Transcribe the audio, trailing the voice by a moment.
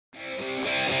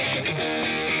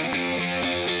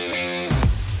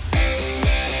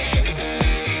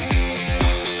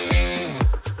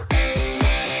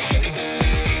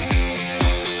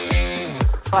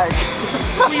Like,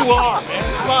 who you are, man?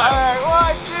 Smile. All right,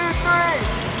 1, 2,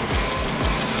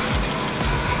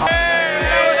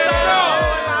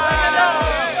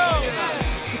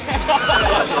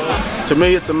 3. To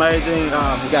me, it's amazing. We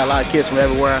got a lot of kids from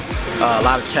everywhere, a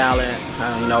lot of talent.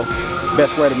 You know,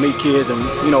 best way to meet kids and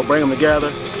bring them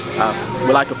together.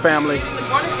 We're like a family.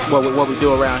 It's what we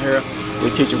do around here. We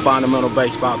teach them fundamental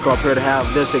baseball. Come up here to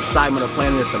have this excitement of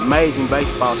playing in this amazing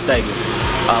baseball stadium.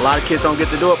 A lot of kids don't get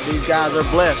to do it, but these guys are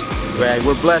blessed.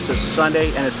 We're blessed. It's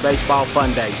Sunday and it's baseball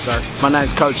fun day, sir. My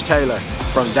name's Coach Taylor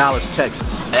from Dallas,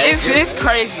 Texas. It's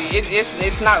crazy.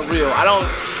 It's not real.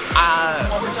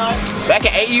 Back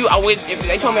at AU, if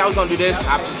they told me I was gonna do this,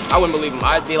 I wouldn't believe them.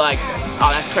 I'd be like, oh,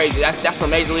 that's crazy. That's for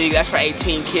Major League. That's for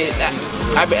 18 kids.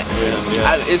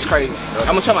 It's crazy. I'm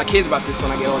gonna tell my kids about this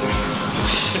when I get older.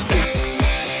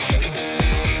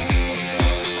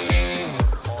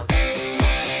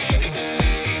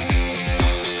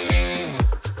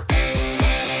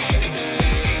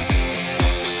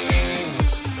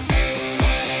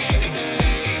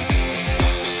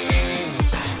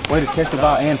 Way to catch the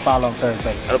ball and follow on third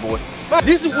base. Attaboy.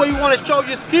 This is where you want to show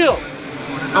your skill.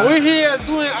 And we're here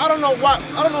doing, I don't know what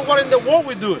in the world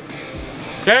we're doing.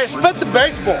 Okay, respect the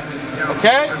baseball.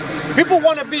 Okay? People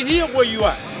want to be here where you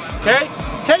are. Okay?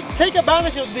 Take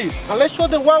advantage of this and let's show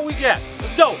them what we get.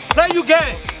 Let's go. Play your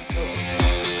game.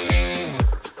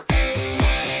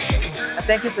 I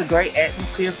think it's a great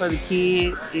atmosphere for the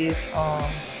kids. It's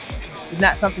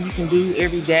not something you can do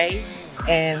every day.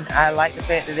 And I like the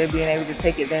fact that they're being able to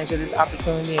take advantage of this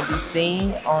opportunity and be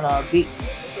seen on a big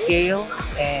scale,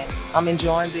 and I'm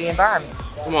enjoying the environment.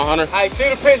 Come on, Hunter. Hey, see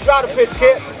the pitch, draw the pitch,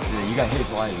 kid. Yeah, you got hit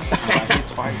twice. You got hit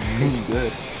twice. Pitch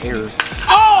good. Error.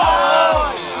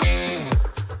 Oh!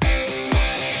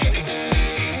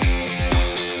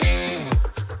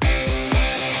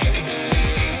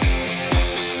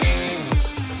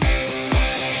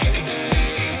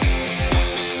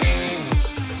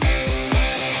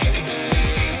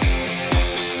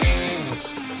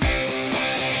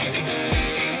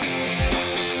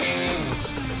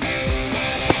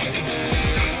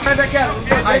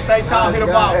 Hey, stay tall, hit the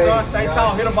ball, son. Stay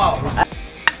tall, hit the ball.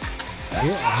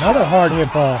 Another hard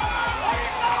hit ball.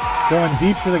 It's going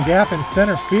deep to the gap in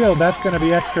center field. That's going to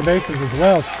be extra bases as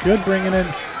well. Should bring it in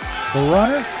the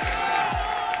runner.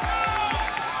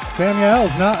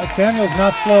 Samuel's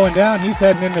not slowing down. He's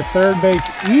heading into third base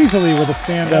easily with a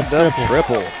stand-up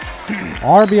triple.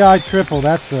 RBI triple.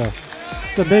 That's a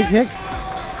big hit.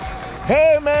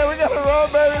 Hey, man, we got to run,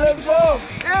 baby. Let's go.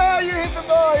 Yeah, you hit the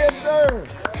ball. Yes, sir.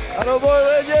 Hello, boy,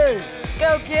 Reggie. Let's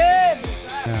go, kid.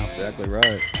 Yeah. Exactly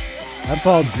right. That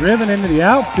ball driven into the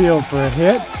outfield for a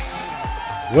hit.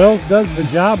 Wills does the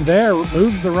job there,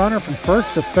 moves the runner from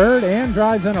first to third and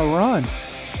drives in a run.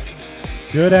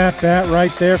 Good at bat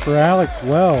right there for Alex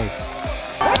Wells.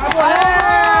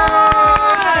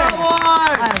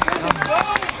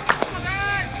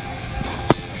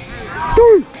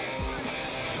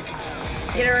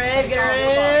 Get her in, get her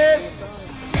in.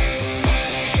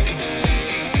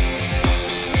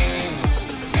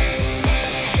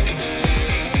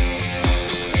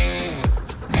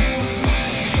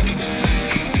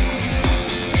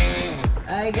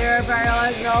 Hey, get everybody on,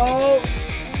 let's go.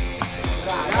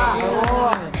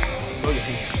 Throw your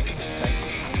hands. Okay?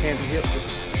 Hands and hips. Just...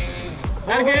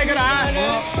 Good eye.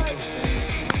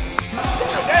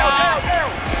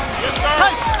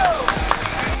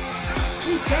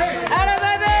 Atta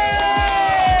baby!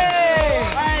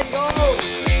 Let's go!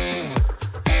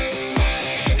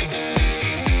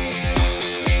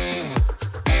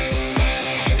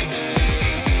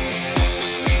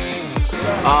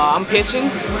 I'm pitching.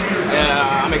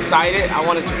 I'm excited. I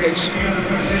wanted to pitch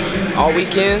all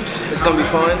weekend. It's gonna be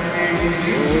fun.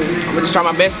 I'm gonna just try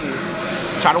my best and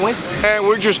try to win. And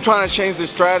we're just trying to change the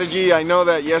strategy. I know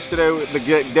that yesterday the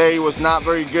day was not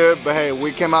very good, but hey,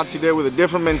 we came out today with a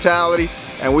different mentality,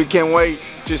 and we can't wait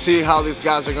to see how these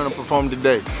guys are going to perform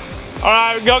today. All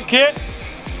right, we go, kid.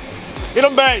 Hit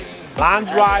him base. Line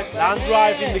drive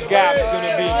in the gap is going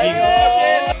to be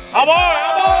deep. Aboy!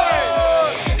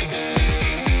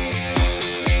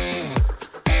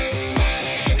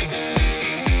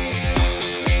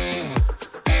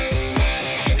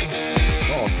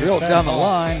 Drilled down the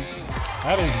line.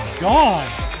 That is gone.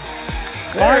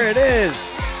 There it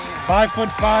is.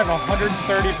 5'5",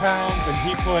 130 pounds, and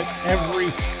he put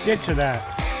every stitch of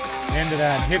that into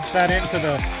that. Hits that into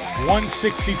the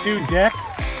 162 deck,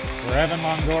 where Evan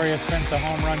Longoria sent the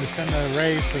home run to send the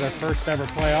Rays to their first ever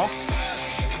playoffs.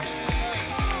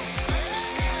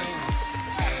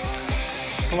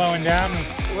 slowing down.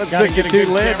 162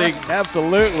 landing,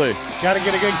 absolutely. Got to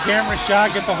get a good camera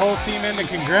shot, get the whole team in to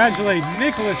congratulate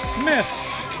Nicholas Smith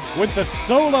with the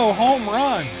solo home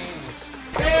run.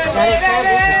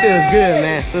 It feels good,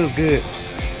 man. It feels good.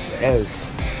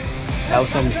 That was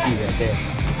something to see right there.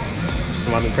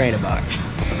 Something I've been praying about.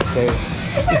 Yes, sir.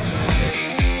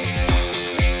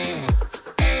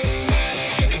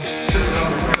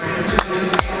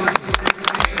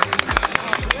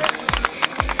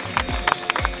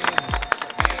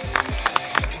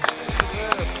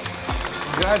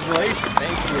 Congratulations.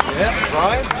 Thank you. Yeah,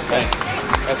 Ryan? Thank you.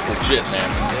 That's legit, man.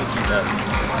 Thank you, man.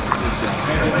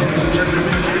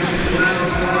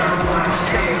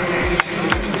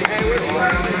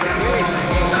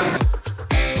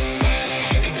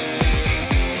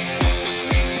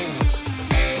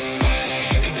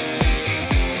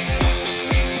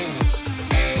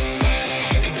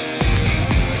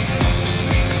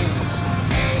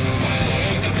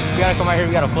 We gotta come out here,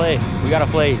 we gotta play. We gotta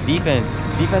play defense.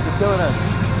 Defense is killing us.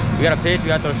 We gotta pitch, we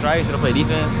gotta throw strikes, we gotta play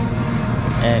defense.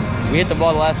 And we hit the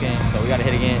ball the last game, so we gotta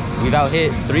hit again. We've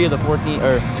out-hit 2 of the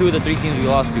 3 teams we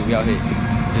lost to, we out-hit.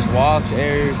 Just walks,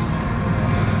 errors.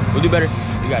 We'll do better,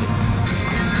 we got it.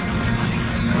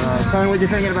 Tell me what you're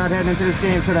thinking about heading into this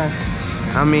game today.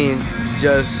 I mean,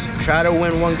 just try to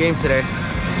win one game today.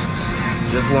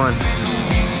 Just one.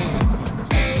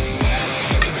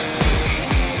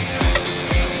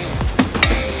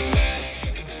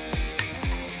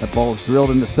 That ball's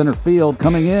drilled into center field,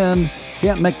 coming in.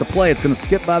 Can't make the play. It's going to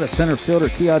skip by the center fielder,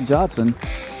 Keon Johnson.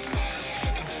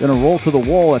 Going to roll to the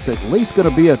wall. It's at least going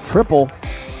to be a triple.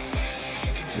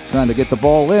 They're trying to get the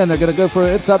ball in. They're going to go for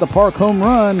an inside the park home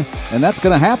run, and that's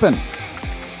going to happen.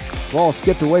 Ball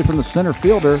skipped away from the center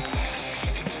fielder.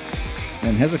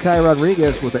 And Hezekiah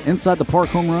Rodriguez with an inside the park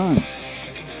home run.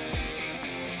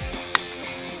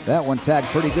 That one tagged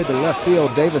pretty good to left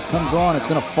field. Davis comes on. It's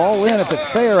going to fall in if it's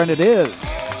fair, and it is.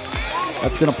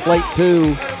 That's going to plate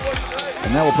 2,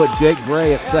 and that will put Jake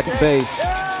Gray at second base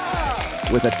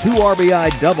with a 2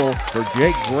 RBI double for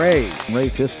Jake Gray in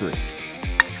race history.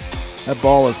 That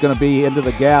ball is going to be into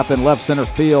the gap in left center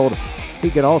field.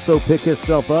 He can also pick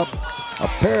himself up. A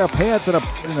pair of pants and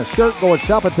a shirt going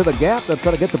shopping to the gap. They'll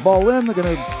try to get the ball in. They're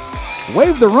going to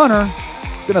wave the runner.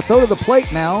 He's going to throw to the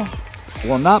plate now.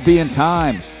 Will not be in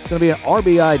time. It's going to be an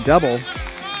RBI double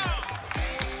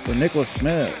for Nicholas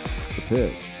Smith. It's the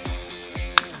pitch.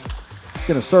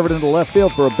 Going to serve it into left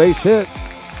field for a base hit.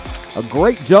 A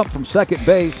great jump from second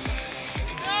base.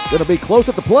 Going to be close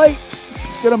at the plate.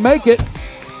 He's going to make it.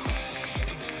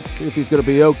 See if he's going to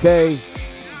be okay.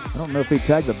 I don't know if he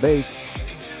tagged the base.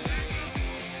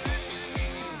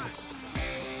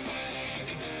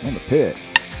 And the pitch.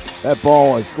 That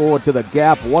ball is going to the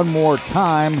gap one more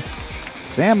time.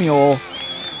 Samuel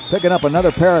picking up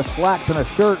another pair of slacks and a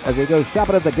shirt as he goes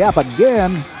shopping at the gap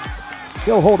again.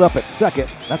 He'll hold up at second.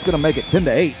 That's going to make it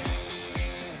 10-8.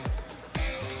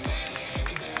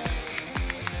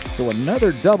 So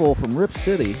another double from Rip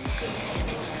City.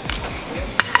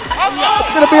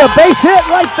 It's going to be a base hit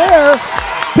right there.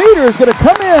 Peter's going to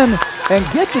come in and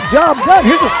get the job done.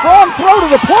 Here's a strong throw to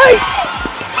the plate.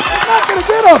 He's not going to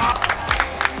get him.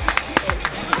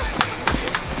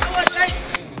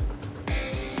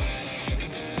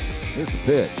 Here's the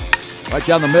pitch. Right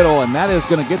down the middle, and that is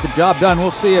going to get the job done.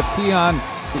 We'll see if Keon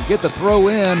can get the throw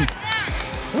in.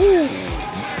 Woo.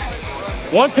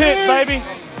 One pitch, baby.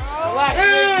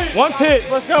 One pitch,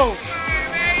 let's go.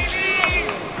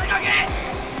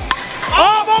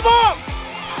 Up.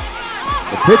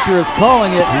 The pitcher is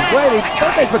calling it. He's waiting.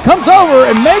 Third baseman comes over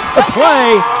and makes the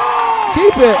play.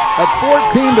 Keep it at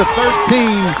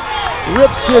 14-13.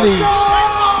 Rip City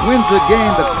wins the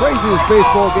game, the craziest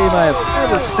baseball game I have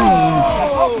ever seen.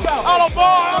 Out of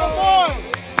ball.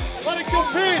 Let it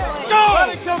compete. Let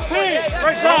it compete.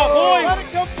 Great job, boys. Let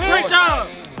it compete. Great job.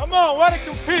 Come on, let it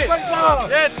compete. Great job.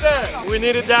 Yes, sir. We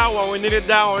needed that one. We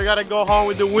got to go home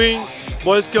with the win.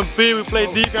 Boys compete. We play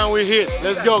defense. We hit.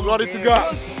 Let's go. Glory to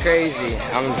God. Crazy.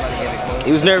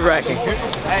 It was nerve-wracking.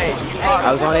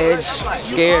 I was on edge,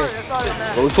 scared,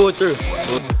 but we pulled through.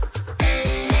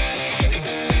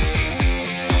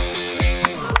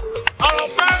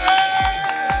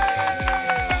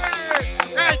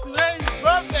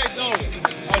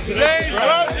 Today's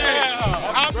birthday.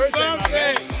 Happy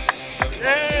birthday.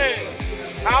 Hey,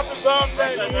 happy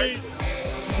birthday, Luis.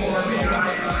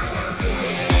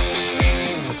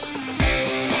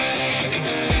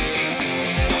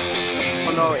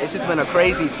 Oh no, it's just been a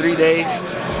crazy 3 days.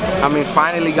 I mean,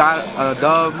 finally got a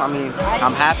dub. I mean,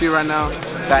 I'm happy right now.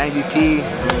 Got MVP. I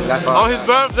mean, that's all. On his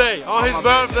birthday.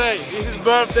 It's his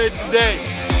birthday today.